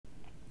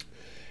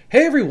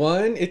Hey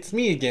everyone, it's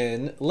me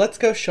again. Let's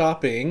go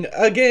shopping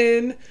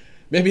again.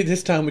 Maybe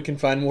this time we can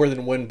find more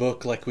than one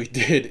book like we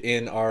did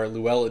in our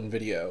Llewellyn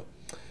video.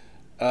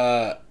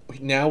 Uh,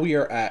 Now we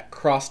are at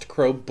Crossed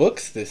Crow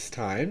Books this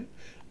time.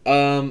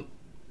 Um,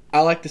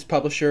 I like this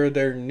publisher.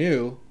 They're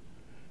new.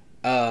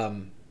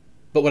 Um,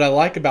 but what I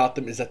like about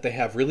them is that they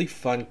have really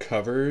fun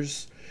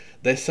covers.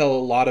 They sell a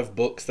lot of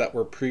books that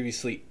were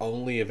previously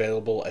only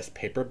available as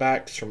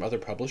paperbacks from other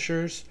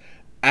publishers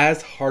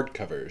as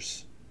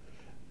hardcovers.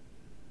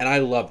 And I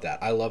love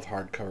that. I love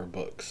hardcover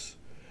books.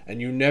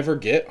 And you never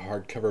get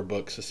hardcover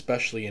books,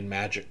 especially in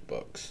Magic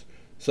books.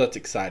 So that's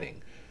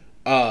exciting.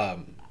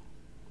 Um,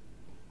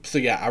 so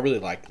yeah, I really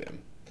like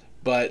them.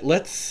 But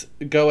let's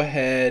go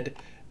ahead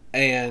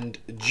and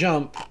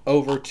jump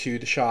over to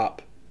the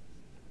shop.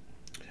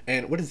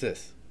 And what is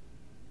this?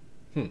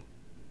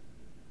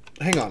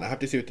 Hang on, I have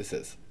to see what this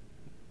is.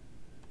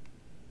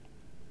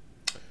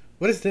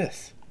 What is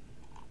this?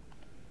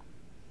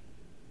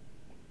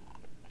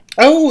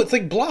 Oh, it's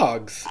like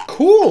blogs.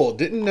 Cool.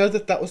 Didn't know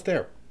that that was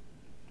there.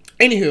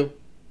 Anywho,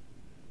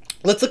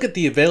 let's look at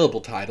the available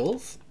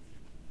titles.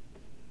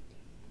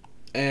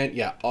 And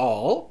yeah,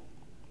 all.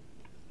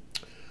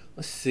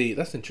 Let's see.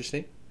 That's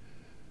interesting.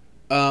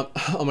 Oh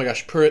my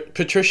gosh,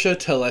 Patricia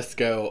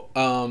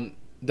Telesco.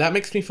 That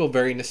makes me feel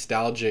very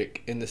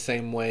nostalgic in the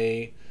same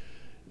way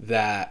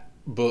that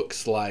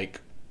books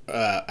like,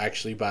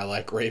 actually by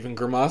like Raven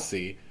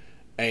Grimassi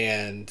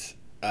and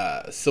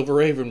Silver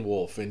Raven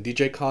Wolf and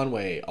DJ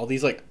Conway, all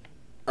these like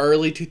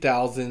early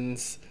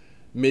 2000s,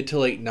 mid to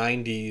late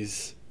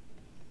 90s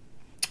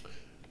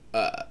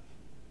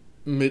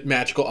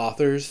magical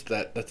authors.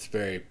 That's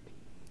very,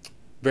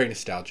 very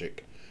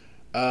nostalgic.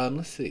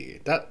 Let's see.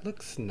 That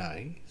looks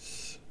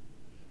nice.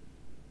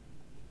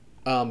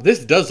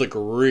 This does look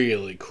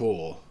really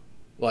cool.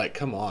 Like,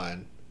 come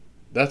on.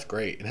 That's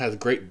great. It has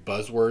great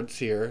buzzwords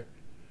here.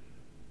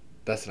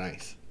 That's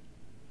nice.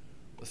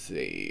 Let's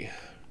see.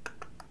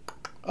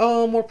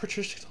 Oh, more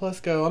Patricia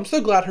Telesco. I'm so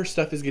glad her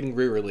stuff is getting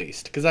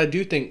re-released, because I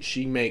do think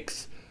she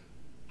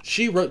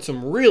wrote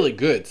some really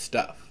good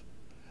stuff.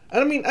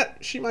 And I mean,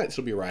 she might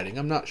still be writing.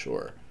 I'm not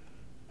sure,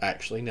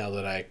 actually, now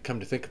that I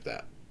come to think of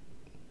that.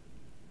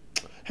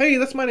 Hey,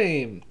 that's my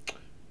name.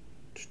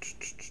 Let's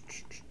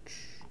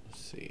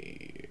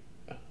see.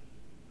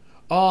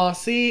 Aw,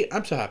 see?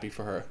 I'm so happy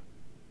for her.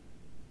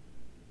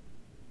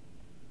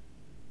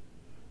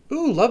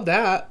 Ooh, love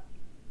that.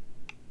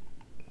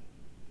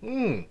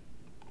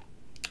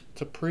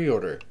 It's a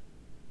pre-order.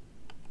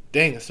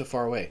 Dang, it's so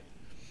far away.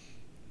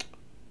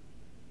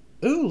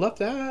 Ooh, love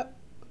that.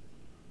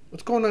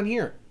 What's going on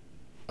here?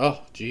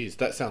 Oh, geez,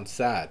 that sounds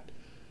sad.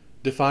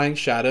 Defying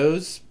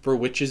shadows for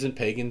witches and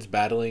pagans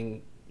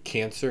battling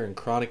cancer and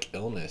chronic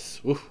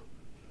illness. Ooh.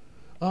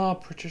 Oh,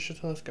 Patricia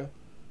Telesco.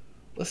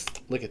 Let's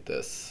look at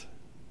this.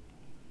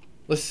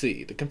 Let's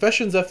see. The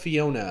Confessions of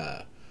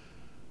Fiona.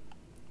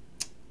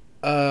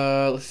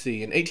 Let's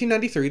see. In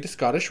 1893, the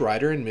Scottish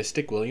writer and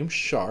mystic William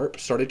Sharp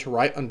started to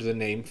write under the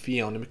name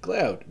Fiona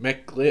MacLeod.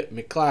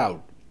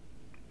 MacLeod.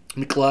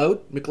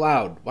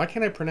 Why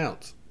can't I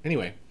pronounce?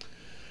 Anyway,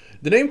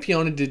 the name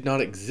Fiona did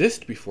not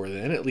exist before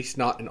then, at least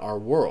not in our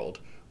world.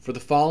 For the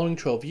following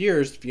 12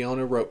 years,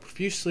 Fiona wrote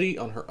profusely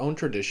on her own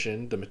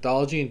tradition, the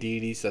mythology and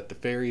deities that the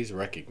fairies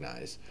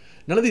recognize.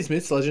 None of these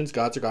myths, legends,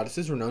 gods, or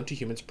goddesses were known to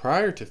humans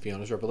prior to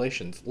Fiona's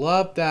revelations.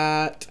 Love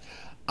that.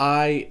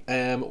 I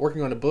am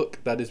working on a book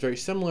that is very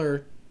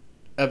similar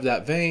of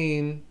that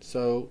vein.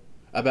 So,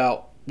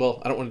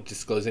 well, I don't want to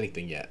disclose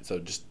anything yet. So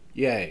just,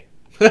 yay.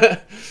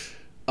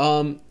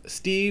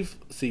 Steve,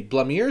 let's see,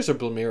 Blamiers or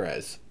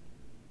Blamirez?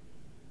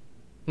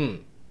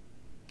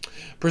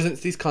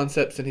 Presents these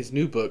concepts in his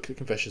new book, The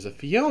Confessions of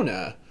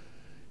Fiona.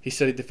 He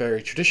studied the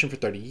fairy tradition for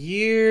 30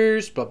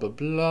 years, blah, blah,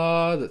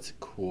 blah. That's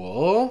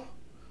cool.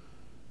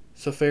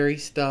 So fairy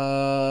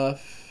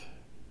stuff.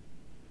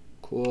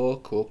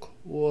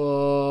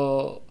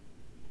 Cool.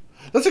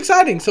 That's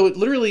exciting. So it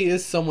literally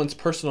is someone's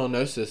personal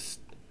gnosis,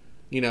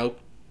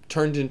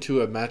 turned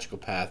into a magical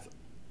path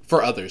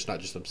for others,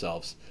 not just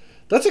themselves.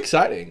 That's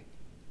exciting.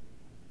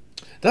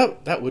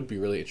 That would be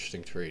really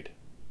interesting to read.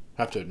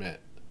 Have to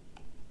admit.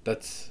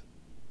 Let's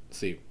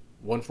see,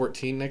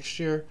 114 next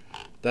year.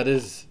 That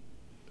is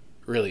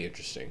really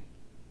interesting.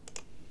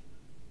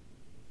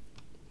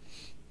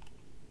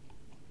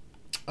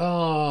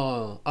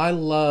 Oh, I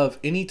love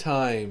any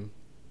time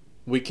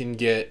we can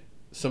get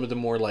some of the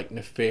more like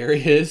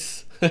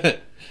nefarious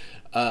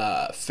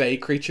fae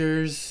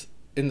creatures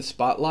in the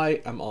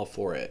spotlight. I'm all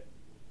for it.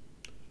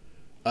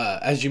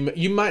 As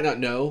you might not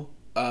know,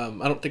 I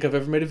don't think I've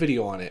ever made a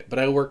video on it, but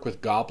I work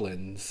with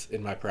goblins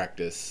in my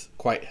practice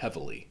quite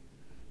heavily.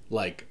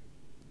 Like,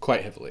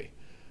 quite heavily.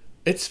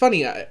 It's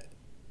funny,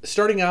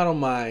 starting out on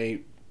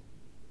my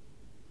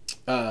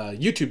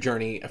YouTube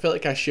journey, I feel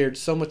like I shared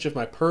so much of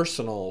my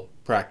personal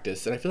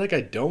practice, and I feel like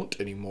I don't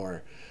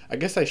anymore. I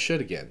guess I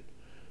should again.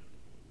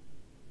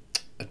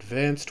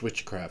 Advanced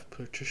Witchcraft,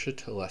 Patricia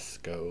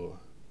Telesco.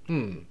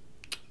 I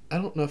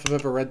don't know if I've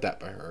ever read that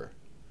by her.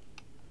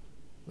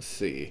 Let's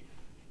see.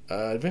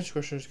 Advanced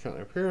questions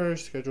currently appear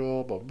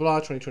schedule, blah, blah, blah,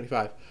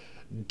 2025.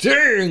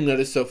 Dang, that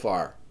is so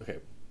far. Okay.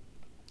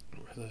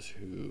 For those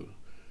who...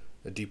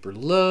 A deeper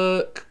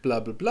look,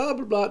 blah, blah, blah,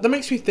 blah, blah. That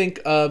makes me think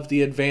of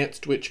the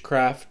Advanced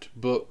Witchcraft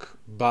book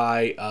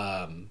by,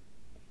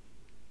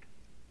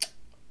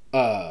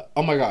 oh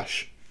my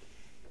gosh.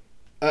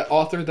 An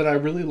author that I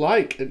really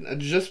like, and I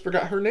just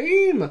forgot her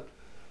name.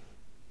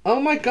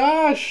 Oh my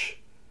gosh.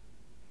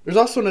 There's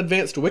also an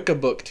Advanced Wicca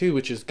book, too,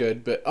 which is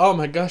good, but oh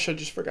my gosh, I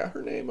just forgot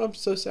her name. I'm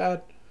so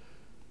sad.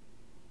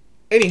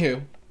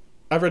 Anywho,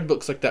 I've read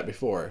books like that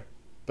before,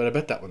 but I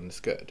bet that one is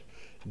good.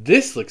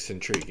 This looks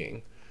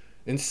intriguing.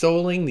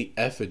 Ensouling the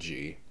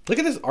Effigy. Look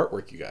at this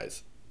artwork, you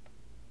guys.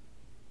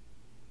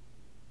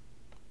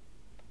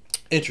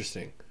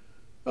 Interesting.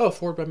 Oh,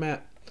 forward by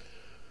Matt.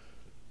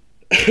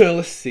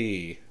 Let's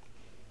see.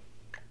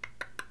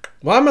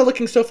 Why am I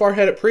looking so far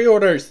ahead at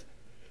pre-orders?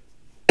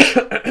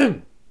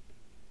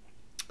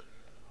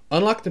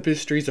 Unlock the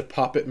mysteries of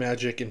puppet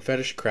magic and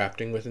fetish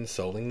crafting with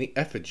Ensouling the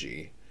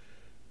Effigy.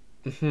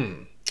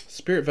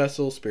 Spirit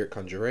vessel, spirit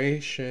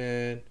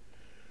conjuration.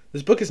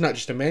 This book is not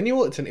just a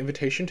manual, it's an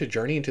invitation to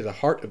journey into the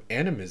heart of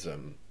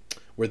animism,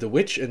 where the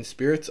witch and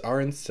spirits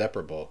are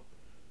inseparable.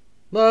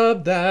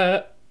 Love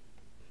that.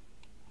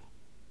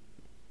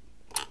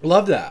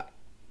 Love that.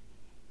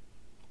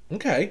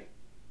 Okay.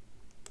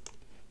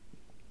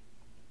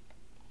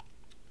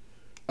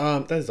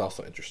 That is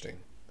also interesting.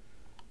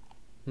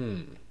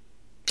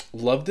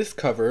 Love this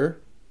cover.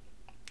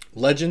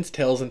 Legends,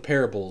 Tales, and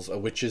Parables, A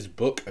Witch's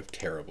Book of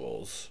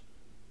Terribles.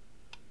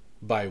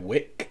 By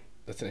Wick.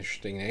 That's an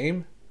interesting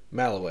name.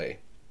 Malloway.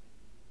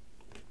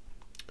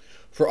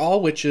 For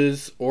all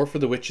witches, or for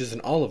the witches in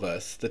all of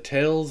us, the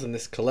tales in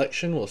this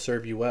collection will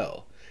serve you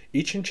well.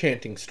 Each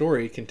enchanting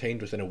story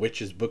contained within A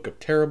Witch's Book of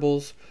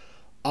Terribles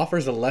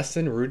offers a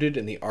lesson rooted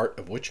in the art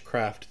of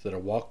witchcraft that a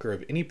walker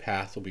of any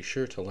path will be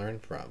sure to learn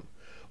from.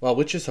 While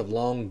witches have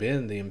long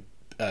been the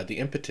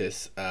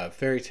impetus of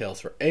fairy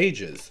tales for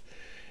ages,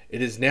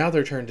 it is now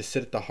their turn to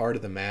sit at the heart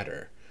of the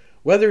matter.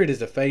 Whether it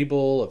is a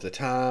fable of the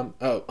time...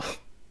 Oh...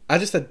 I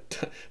just said,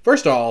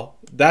 first of all,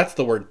 that's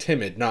the word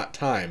timid, not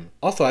time.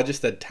 Also, I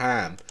just said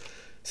time.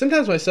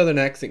 Sometimes my southern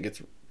accent gets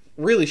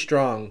really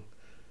strong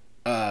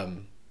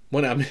when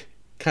I'm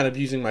kind of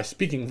using my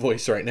speaking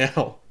voice right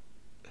now.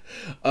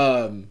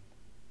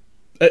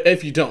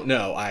 If you don't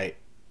know, I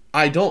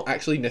don't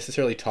actually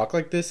necessarily talk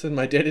like this in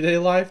my day-to-day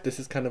life. This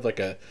is kind of like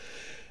a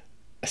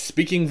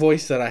speaking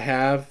voice that I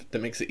have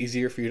that makes it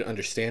easier for you to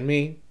understand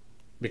me.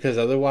 Because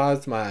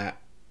otherwise, let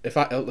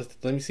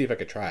me see if I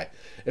could try.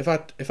 If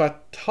I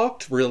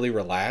talked really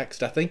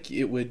relaxed, I think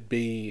it would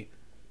be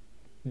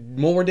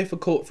more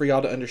difficult for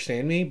y'all to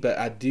understand me, but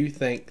I do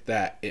think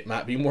that it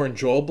might be more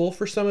enjoyable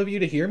for some of you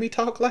to hear me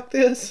talk like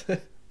this.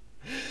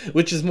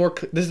 This is more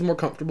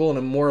comfortable and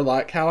I'm more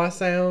like how I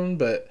sound,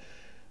 but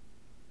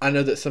I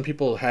know that some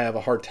people have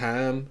a hard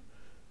time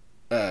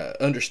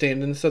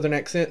understanding the southern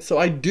accent, so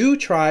I do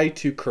try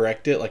to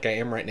correct it like I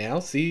am right now.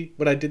 See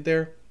what I did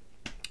there?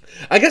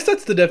 I guess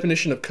that's the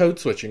definition of code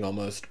switching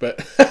almost,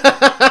 but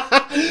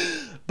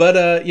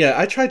yeah,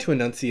 I try to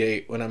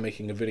enunciate when I'm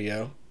making a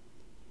video.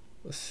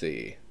 Let's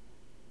see.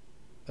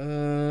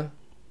 I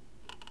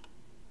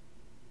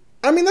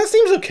mean, that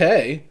seems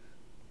okay.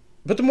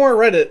 But the more I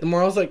read it, the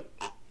more I was like,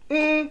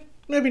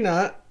 maybe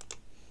not.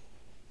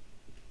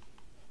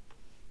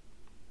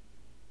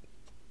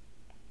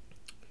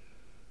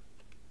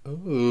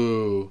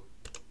 Ooh.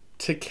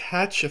 To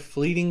Catch a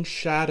Fleeting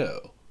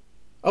Shadow.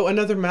 Oh,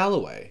 another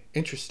Malloway.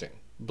 Interesting.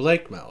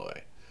 Blake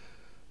Malloway.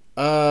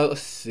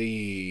 Let's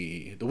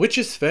see. The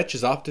witch's fetch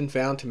is often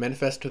found to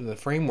manifest within the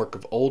framework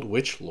of old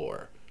witch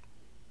lore.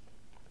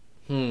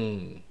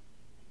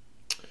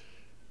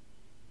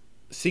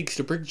 Seeks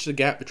to bridge the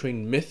gap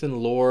between myth and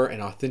lore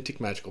and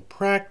authentic magical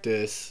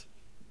practice.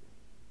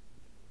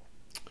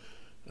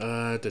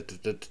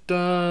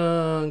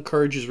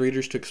 Encourages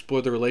readers to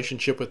explore the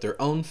relationship with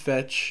their own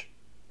fetch.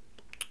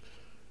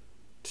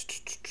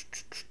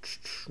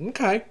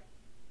 Okay.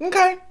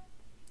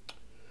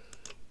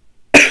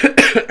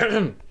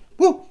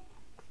 Woo!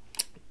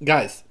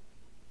 Guys,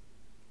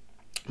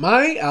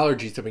 my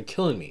allergies have been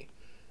killing me.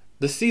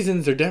 The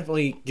seasons are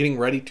definitely getting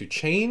ready to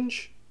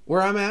change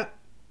where I'm at.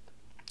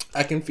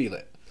 I can feel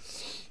it.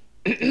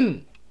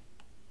 The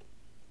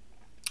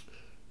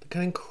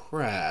Cunning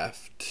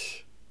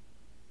Craft.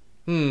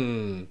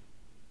 A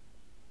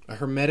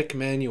Hermetic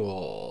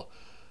Manual.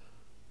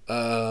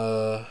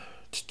 A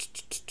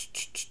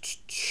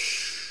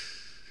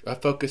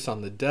Focus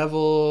on the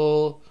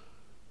Devil.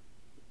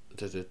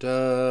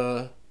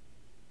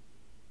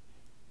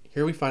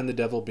 Here we find the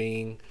devil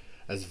being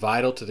as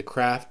vital to the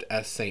craft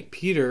as St.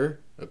 Peter.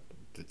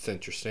 That's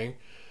interesting.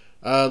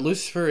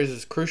 Lucifer is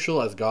as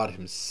crucial as God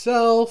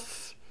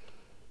himself.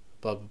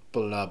 Blah,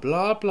 blah,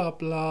 blah, blah,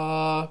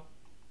 blah.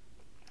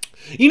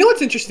 You know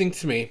what's interesting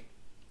to me?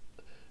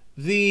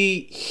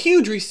 The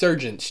huge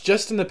resurgence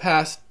just in the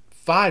past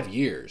 5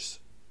 years,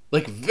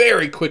 like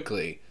very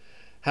quickly,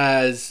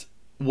 has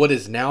what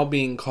is now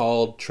being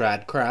called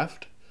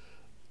tradcraft.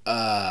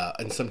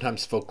 and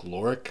sometimes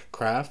folkloric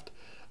craft.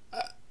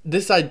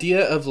 This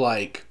idea of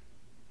like,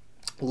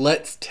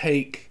 let's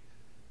take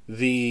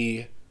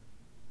the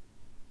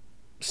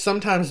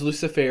sometimes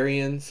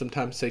Luciferian,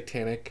 sometimes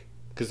satanic,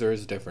 because there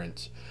is a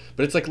difference.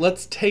 But it's like,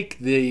 let's take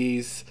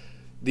these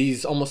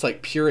almost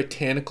like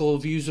puritanical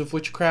views of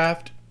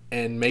witchcraft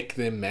and make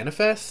them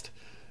manifest.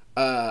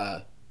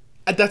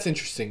 That's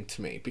interesting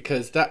to me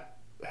because that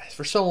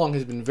for so long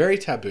has been very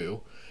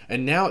taboo,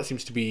 and now it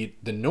seems to be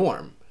the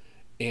norm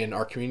in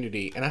our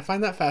community, and I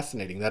find that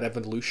fascinating, that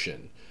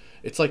evolution.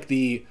 It's like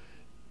the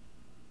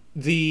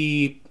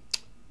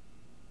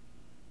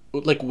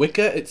like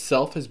Wicca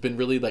itself has been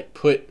really like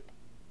put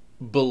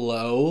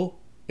below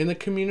in the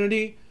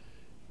community,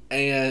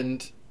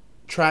 and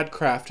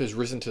tradcraft has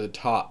risen to the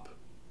top.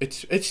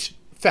 It's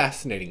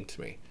fascinating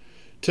to me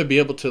to be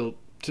able to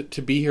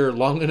be here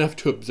long enough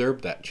to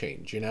observe that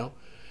change, you know?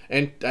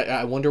 And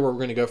I wonder where we're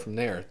going to go from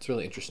there. It's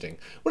really interesting.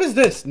 What is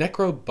this?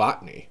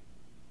 Necrobotany.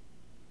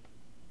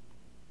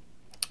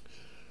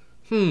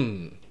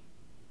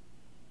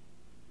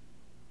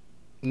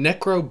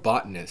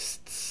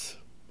 Necrobotanists.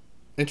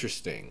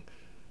 Interesting.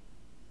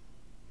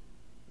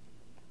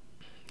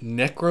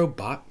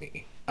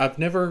 Necrobotany. I've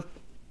never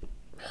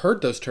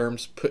heard those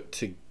terms put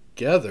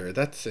together.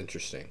 That's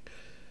interesting.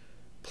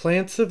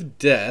 Plants of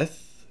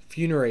death,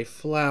 funerary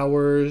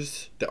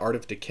flowers, the art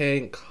of decay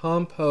and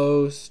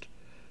compost.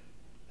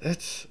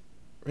 That's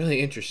really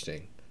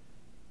interesting.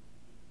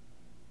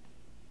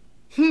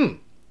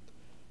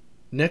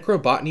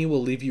 Necrobotany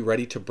will leave you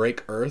ready to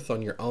break earth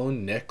on your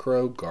own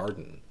necro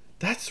garden.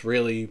 That's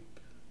really...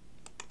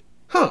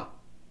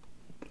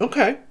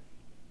 Okay.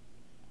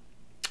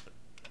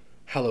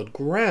 Hallowed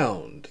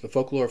ground, the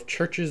folklore of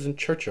churches and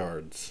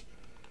churchyards.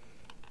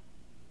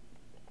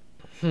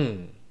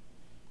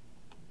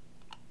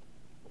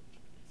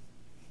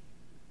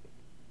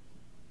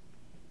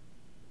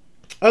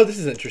 Oh, this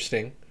is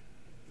interesting.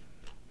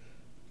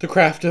 The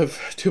craft of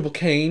tubal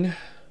cain.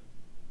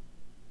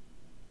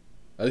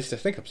 At least I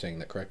think I'm saying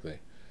that correctly.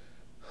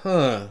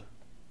 During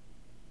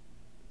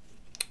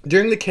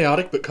the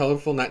chaotic but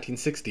colorful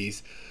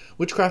 1960s,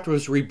 witchcraft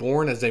was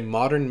reborn as a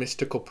modern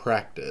mystical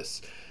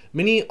practice.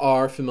 Many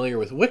are familiar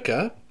with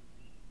Wicca.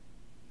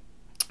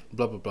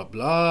 Blah, blah, blah,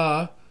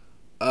 blah.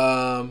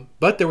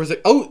 But there was a...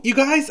 Oh, you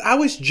guys, I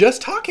was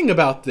just talking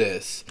about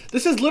this.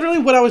 This is literally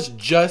what I was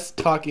just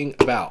talking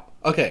about.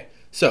 Okay,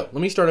 so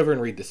let me start over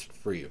and read this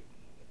for you.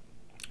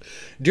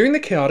 During the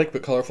chaotic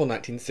but colorful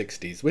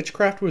 1960s,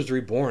 witchcraft was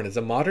reborn as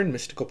a modern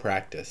mystical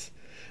practice.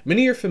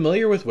 Many are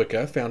familiar with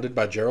Wicca, founded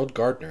by Gerald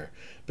Gardner,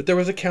 but there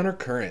was a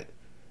countercurrent,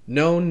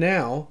 known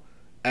now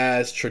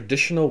as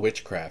traditional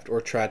witchcraft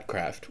or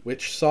tradcraft,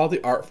 which saw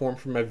the art form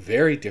from a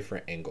very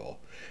different angle.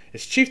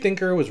 Its chief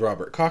thinker was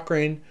Robert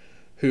Cochrane,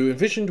 who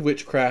envisioned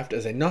witchcraft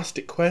as a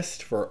Gnostic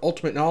quest for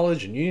ultimate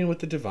knowledge and union with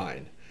the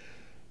divine.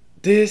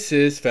 This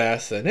is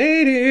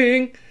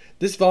fascinating!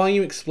 This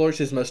volume explores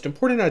his most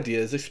important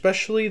ideas,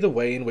 especially the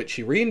way in which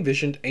he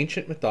re-envisioned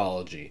ancient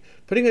mythology,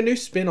 putting a new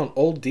spin on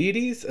old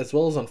deities as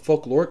well as on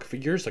folkloric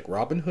figures like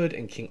Robin Hood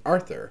and King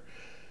Arthur.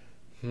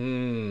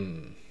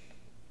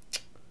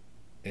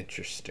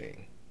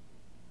 Interesting.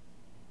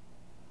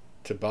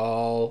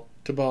 Tubal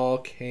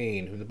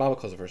Cain, whom the Bible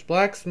calls the first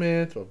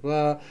blacksmith, blah,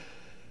 blah.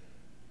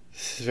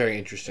 This is very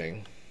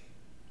interesting.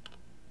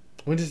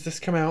 When does this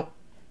come out?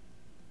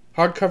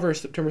 Hardcover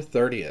is September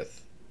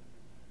 30th.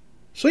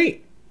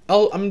 Sweet!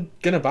 I'm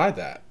gonna buy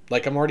that.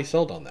 Like, I'm already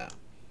sold on that.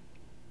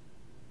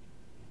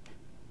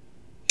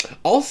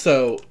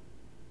 Also,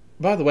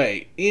 by the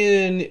way,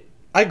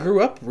 I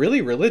grew up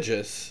really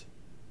religious,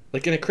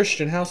 like in a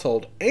Christian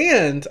household,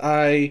 and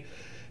I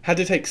had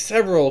to take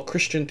several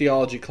Christian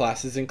theology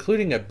classes,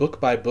 including a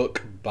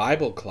book-by-book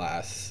Bible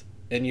class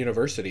in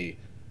university.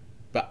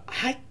 But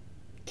I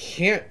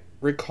can't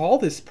recall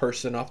this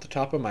person off the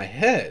top of my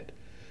head,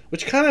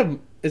 which kind of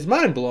is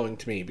mind-blowing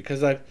to me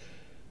because I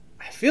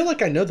feel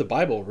like I know the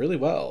Bible really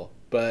well,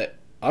 but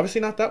obviously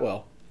not that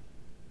well,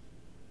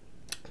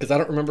 because I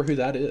don't remember who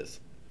that is.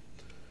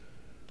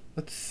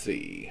 Let's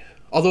see.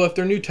 Although if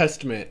they're New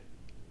Testament,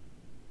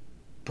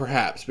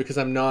 perhaps, because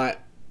I'm more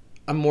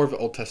of an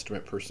Old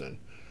Testament person.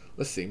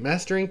 Let's see.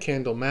 Mastering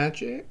Candle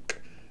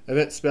Magic.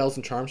 Event spells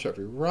and charms for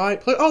every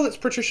rite. Oh, that's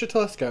Patricia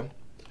Telesco.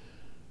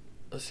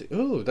 Let's see.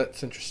 Ooh,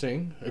 that's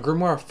interesting. A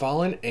Grimoire of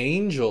Fallen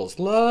Angels.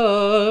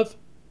 Love.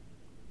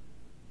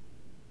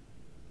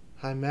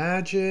 High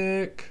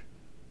Magic.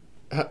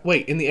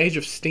 Wait, in the Age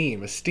of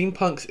Steam, a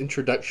steampunk's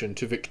introduction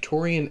to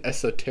Victorian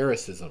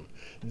esotericism.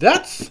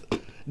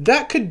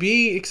 That could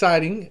be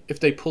exciting if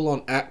they pull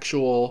on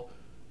actual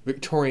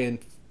Victorian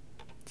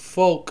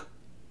folk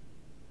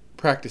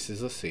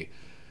practices. Let's see.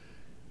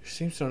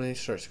 Steamstone Age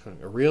starts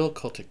a real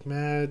occult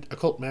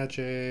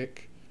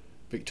magic,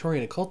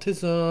 Victorian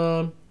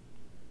occultism,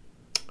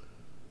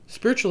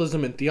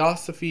 spiritualism and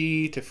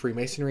theosophy to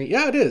Freemasonry.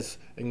 Yeah, it is.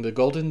 And the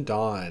Golden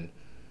Dawn.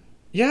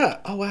 Yeah.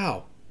 Oh,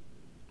 wow.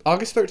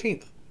 August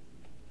 13th.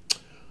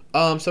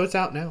 So it's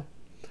out now.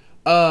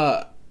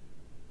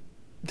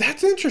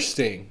 That's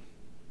interesting.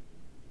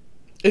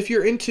 If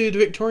you're into the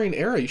Victorian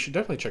era, you should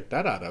definitely check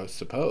that out, I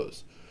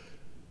suppose.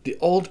 The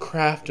Old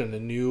Craft in the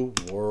New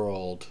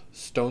World.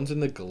 Stones in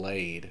the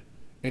Glade.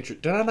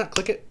 Did I not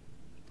click it?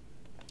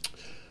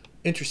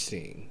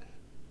 Interesting.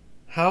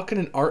 How can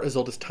an art as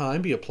old as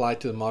time be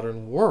applied to the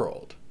modern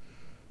world?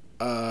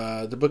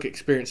 The book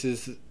explores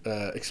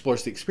the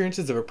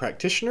experiences of a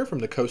practitioner from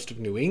the coast of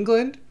New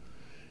England.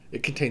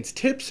 It contains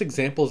tips,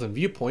 examples, and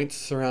viewpoints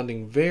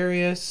surrounding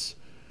various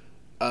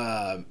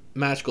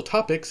magical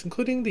topics,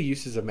 including the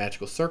uses of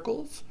magical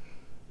circles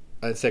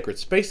and sacred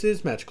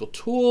spaces, magical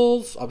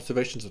tools,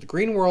 observations of the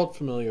green world,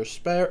 familiar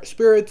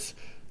spirits,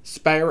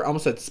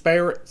 almost said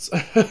spirits,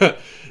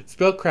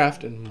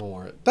 spellcraft, and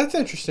more. That's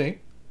interesting.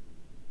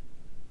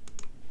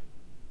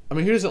 I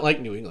mean, who doesn't like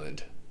New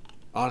England?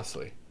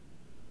 Honestly.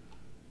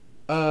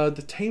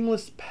 The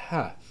Tameless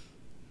Path.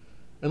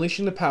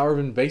 Unleashing the power of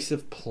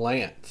invasive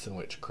plants in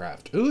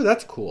witchcraft. Ooh,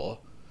 that's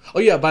cool. Oh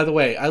yeah, by the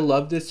way, I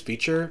love this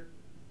feature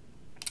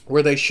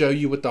where they show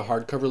you what the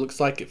hardcover looks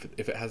like if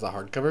it has a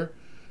hardcover.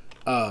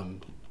 I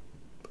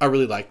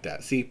really like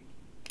that. See,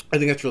 I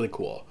think that's really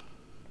cool.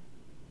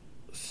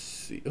 Let's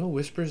see. Oh,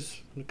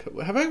 Whispers.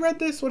 Have I read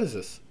this? What is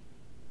this?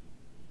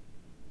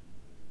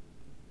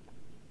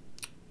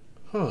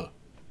 Huh.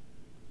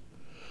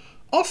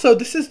 Also,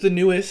 this is the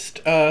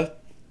newest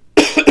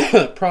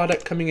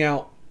product coming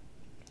out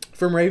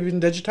from Raven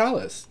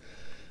Digitalis.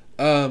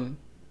 I'm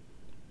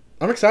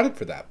excited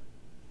for that.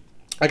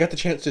 I got the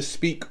chance to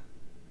speak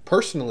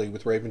personally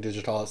with Raven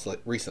Digitalis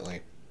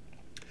recently.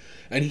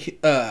 And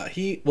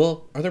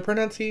well, are there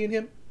pronouns he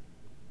and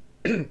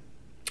him?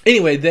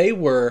 Anyway, they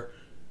were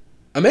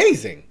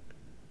amazing.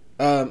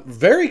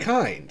 Very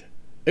kind.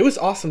 It was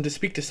awesome to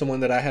speak to someone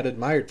that I had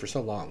admired for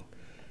so long.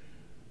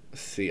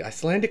 Let's see.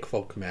 Icelandic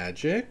folk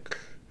magic.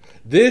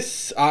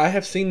 This, I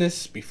have seen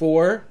this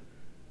before.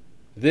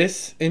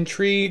 This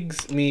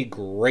intrigues me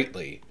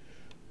greatly.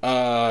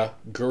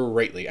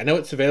 Greatly. I know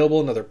it's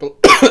available in other...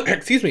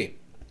 Excuse me.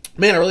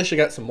 Man, I really should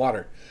have got some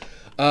water.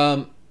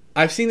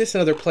 I've seen this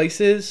in other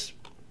places,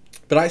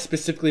 but I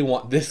specifically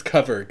want this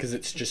cover because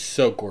it's just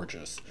so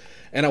gorgeous.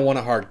 And I want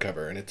a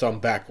hardcover, and it's on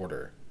back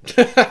order.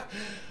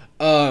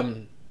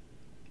 I'm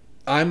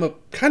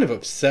kind of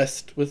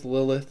obsessed with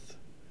Lilith,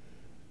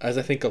 as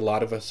I think a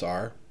lot of us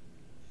are.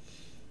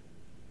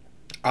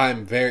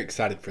 I'm very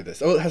excited for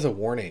this. Oh, it has a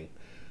warning.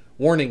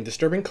 Warning,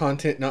 disturbing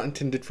content not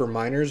intended for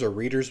minors or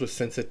readers with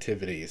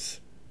sensitivities.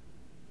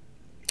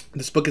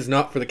 This book is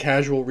not for the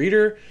casual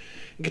reader.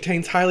 It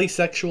contains highly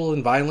sexual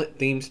and violent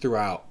themes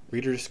throughout.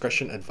 Reader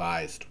discretion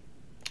advised.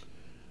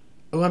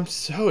 Oh, I'm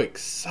so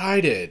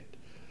excited.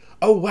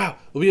 Oh, wow.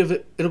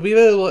 It'll be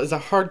available as a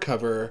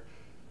hardcover.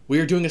 We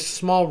are doing a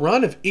small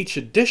run of each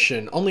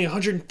edition. Only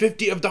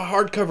 150 of the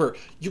hardcover.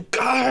 You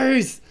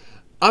guys!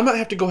 I might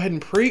have to go ahead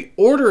and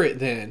pre-order it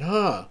then,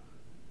 huh?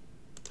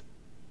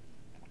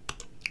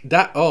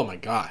 Oh my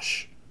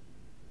gosh.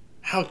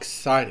 How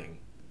exciting.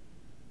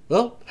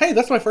 Well, hey,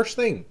 that's my first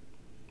thing.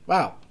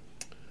 Wow.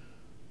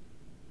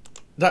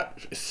 That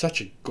is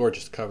such a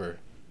gorgeous cover.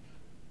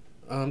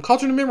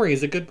 Cauldron of Memory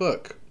is a good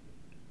book.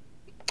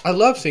 I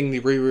love seeing the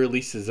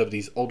re-releases of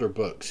these older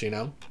books, you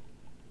know?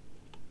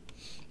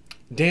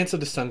 Dance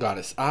of the Sun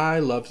Goddess. I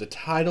love the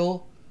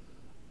title.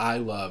 I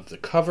love the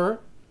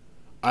cover.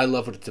 I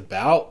love what it's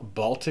about.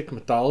 Baltic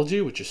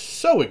mythology, which is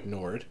so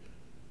ignored.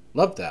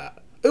 Love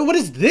that. Oh, what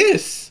is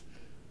this?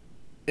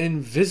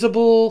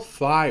 Invisible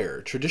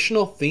Fire.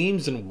 Traditional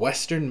themes in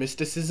Western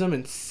mysticism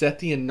and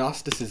Sethian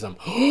Gnosticism.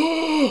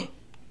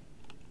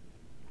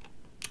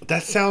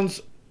 That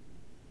sounds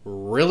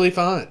really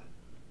fun.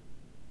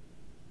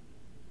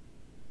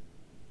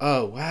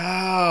 Oh,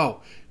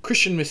 wow.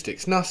 Christian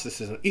mystics,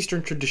 Gnosticism,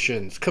 Eastern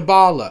traditions,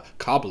 Kabbalah,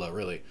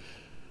 really.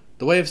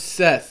 The Way of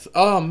Seth.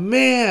 Oh,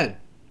 man.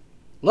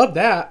 Love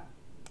that.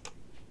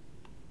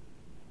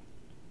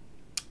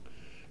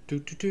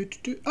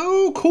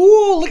 Oh,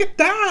 cool. Look at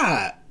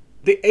that.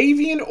 The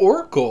Avian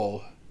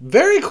Oracle.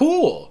 Very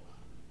cool.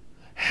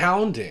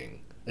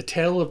 Hounding. A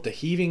Tale of the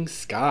Heaving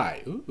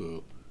Sky.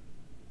 Ooh.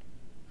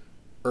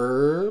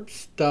 Herb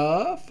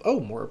stuff. Oh,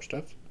 more herb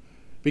stuff.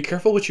 Be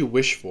careful what you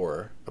wish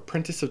for.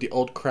 Apprentice of the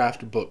Old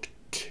Craft Book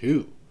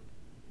 2.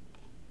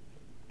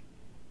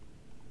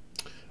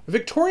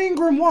 Victorian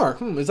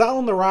Grimoire. Is that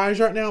on the rise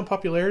right now in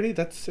popularity?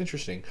 That's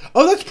interesting.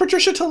 Oh, that's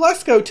Patricia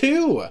Telesco,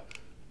 too.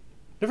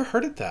 Never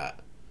heard of that.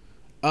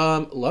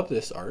 Love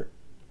this art.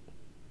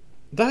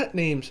 That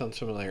name sounds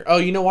familiar. Oh,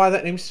 you know why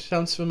that name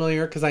sounds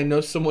familiar? Because I know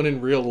someone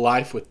in real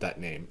life with that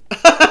name.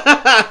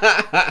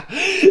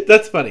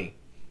 That's funny.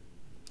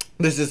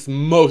 This is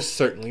most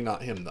certainly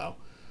not him, though.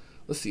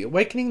 Let's see.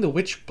 Awakening the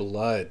Witch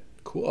Blood.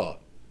 Cool.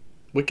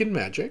 Wicked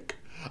Magic.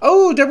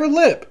 Oh, Deborah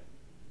Lipp.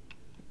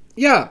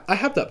 Yeah, I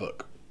have that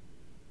book.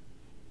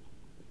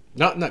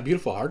 Not in that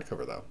beautiful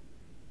hardcover, though.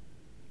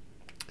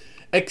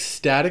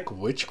 Ecstatic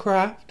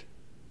Witchcraft.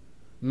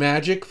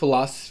 Magic,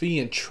 Philosophy,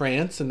 and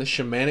Trance in the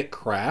Shamanic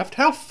Craft.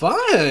 How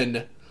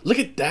fun! Look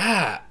at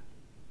that.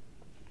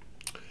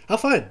 How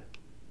fun.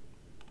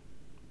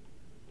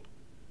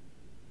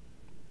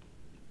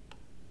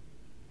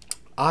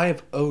 Eye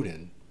of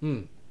Odin.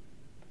 Hmm.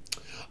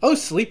 Oh,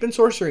 sleep and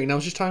sorcery. And I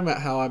was just talking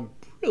about how I'm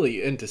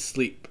really into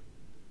sleep.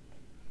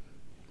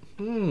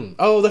 Hmm.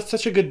 Oh, that's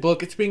such a good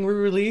book. It's being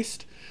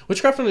re-released.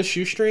 Witchcraft on a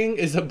Shoestring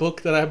is a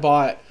book that I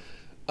bought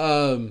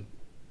um,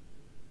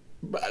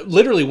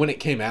 literally when it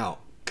came out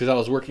because I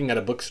was working at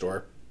a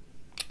bookstore.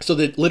 So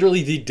that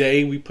literally the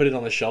day we put it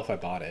on the shelf, I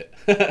bought it.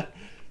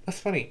 That's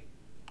funny.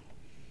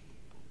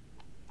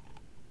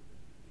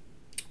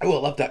 Oh, I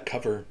love that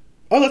cover.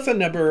 Oh, that's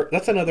another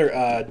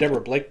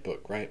Deborah Blake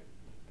book, right?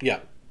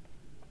 Yeah.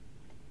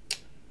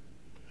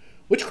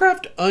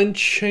 Witchcraft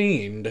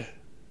Unchained.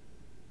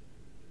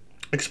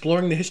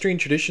 Exploring the history and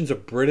traditions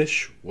of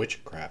British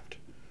witchcraft.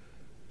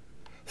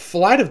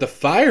 Flight of the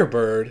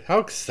Firebird. How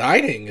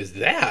exciting is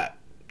that?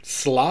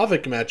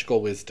 Slavic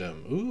magical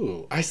wisdom.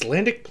 Ooh.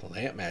 Icelandic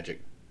plant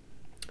magic.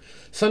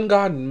 Sun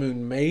God and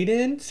Moon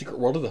Maiden. Secret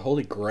World of the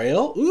Holy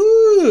Grail.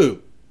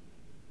 Ooh.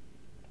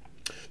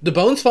 The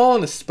Bones Fall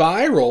on a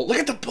Spiral. Look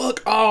at the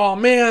book. Oh,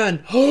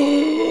 man.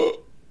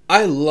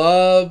 I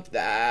love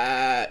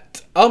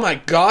that. Oh, my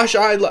gosh.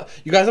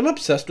 You guys, I'm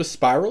obsessed with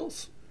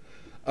spirals.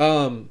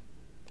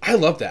 I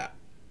love that.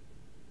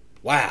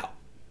 Wow.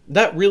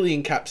 That really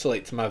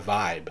encapsulates my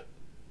vibe.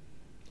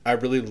 I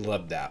really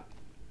love that.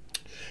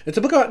 It's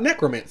a book about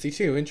necromancy,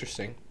 too.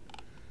 Interesting.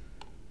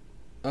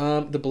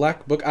 The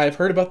Black Book. I've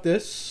heard about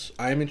this.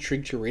 I am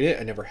intrigued to read it.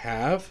 I never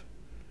have.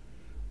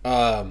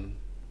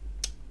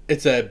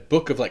 It's a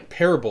book of like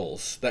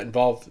parables that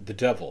involve the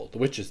devil, the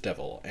witch's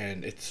devil,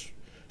 and it's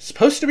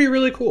supposed to be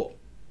really cool,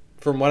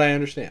 from what I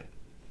understand.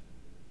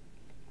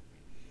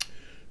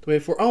 The way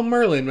for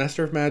Merlin,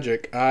 Master of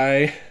Magic.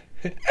 I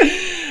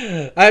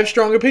have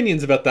strong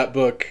opinions about that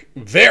book.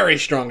 Very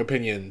strong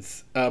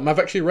opinions. I've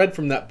actually read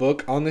from that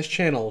book on this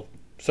channel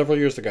several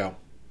years ago.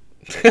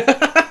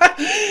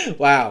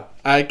 Wow.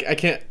 I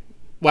can't.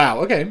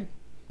 Wow. Okay.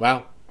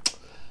 Wow.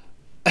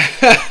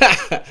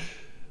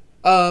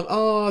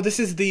 This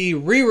is the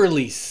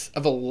re-release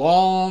of a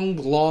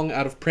long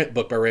out of print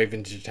book by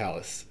Raven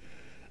Digitalis.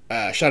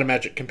 Shadow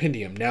Magic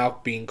Compendium,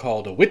 now being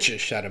called a Witch's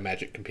Shadow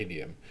Magic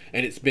Compendium.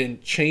 And it's been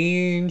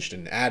changed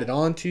and added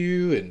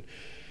onto, and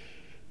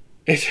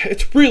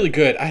it's really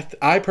good.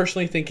 I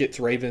personally think it's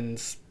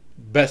Raven's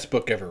best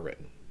book ever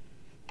written.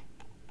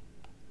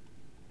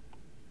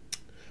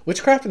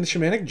 Witchcraft and the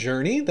Shamanic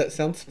Journey. That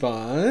sounds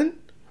fun.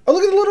 Oh,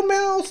 look at the little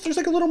mouse. There's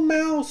like a little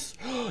mouse.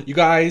 You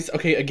guys,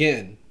 okay,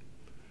 again,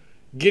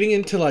 getting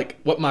into like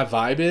what my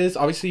vibe is.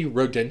 Obviously,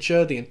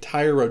 Rodentia, the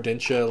entire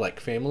Rodentia like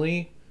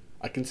family,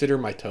 I consider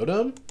my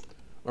totem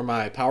or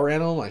my power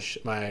animal,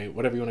 my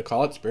whatever you want to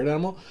call it, spirit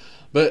animal.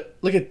 But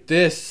look at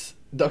this.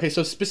 Okay,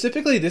 so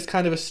specifically this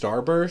kind of a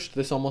starburst,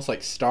 this almost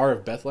like Star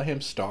of Bethlehem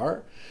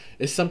star,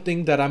 is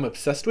something that I'm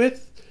obsessed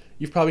with.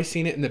 You've probably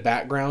seen it in the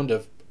background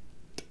of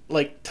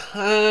like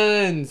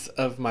tons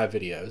of my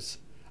videos.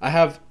 I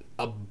have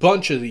a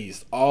bunch of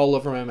these all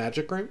over my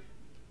magic room.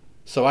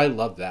 So I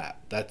love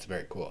that. That's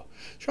very cool.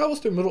 Travels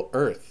through Middle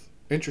Earth.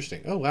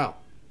 Interesting. Oh, wow.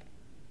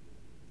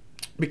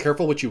 Be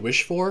careful what you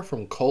wish for,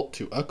 from cult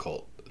to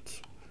occult.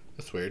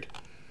 That's weird.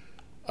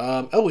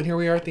 Oh, and here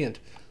we are at the end.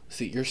 Let's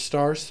see, your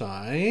star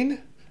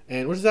sign.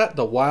 And what is that?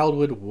 The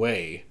Wildwood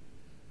Way.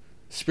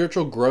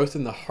 Spiritual growth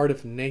in the heart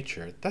of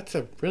nature. That's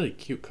a really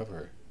cute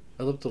cover.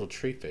 I love the little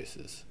tree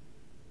faces.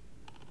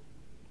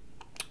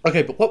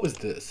 Okay, but what was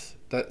this?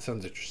 That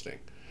sounds interesting.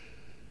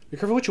 Be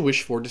careful what you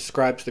wish for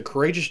describes the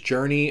courageous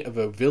journey of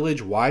a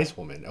village wise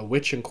woman, a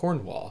witch in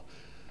Cornwall,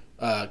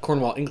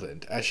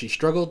 England, as she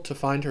struggled to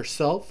find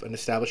herself and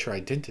establish her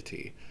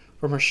identity.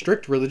 From her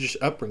strict religious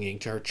upbringing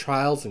to her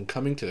trials in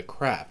coming to the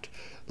craft.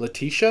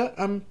 Letitia?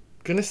 I'm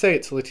going to say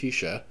it's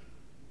Letitia.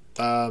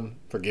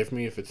 Forgive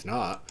me if it's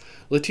not.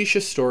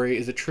 Letitia's story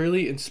is a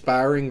truly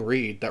inspiring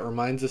read that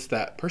reminds us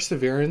that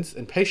perseverance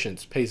and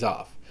patience pays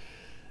off,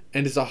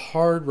 and is a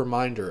hard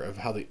reminder of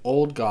how the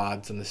old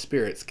gods and the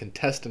spirits can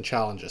test and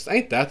challenge us.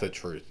 Ain't that the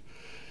truth?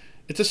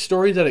 It's a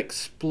story that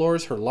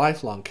explores her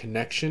lifelong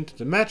connection to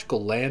the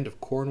magical land of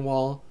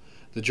Cornwall,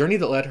 the journey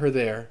that led her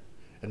there,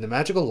 and the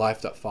magical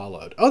life that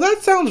followed. Oh,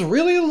 that sounds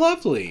really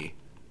lovely.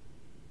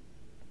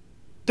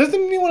 Doesn't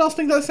anyone else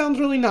think that sounds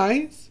really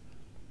nice?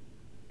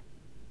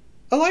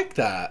 I like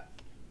that.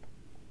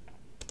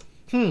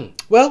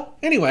 Well,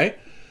 anyway,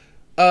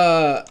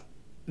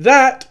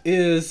 that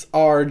is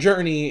our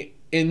journey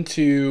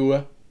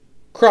into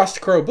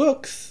Crossed Crow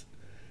Books.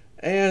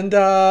 And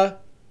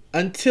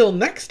until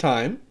next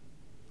time,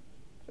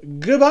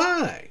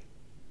 goodbye.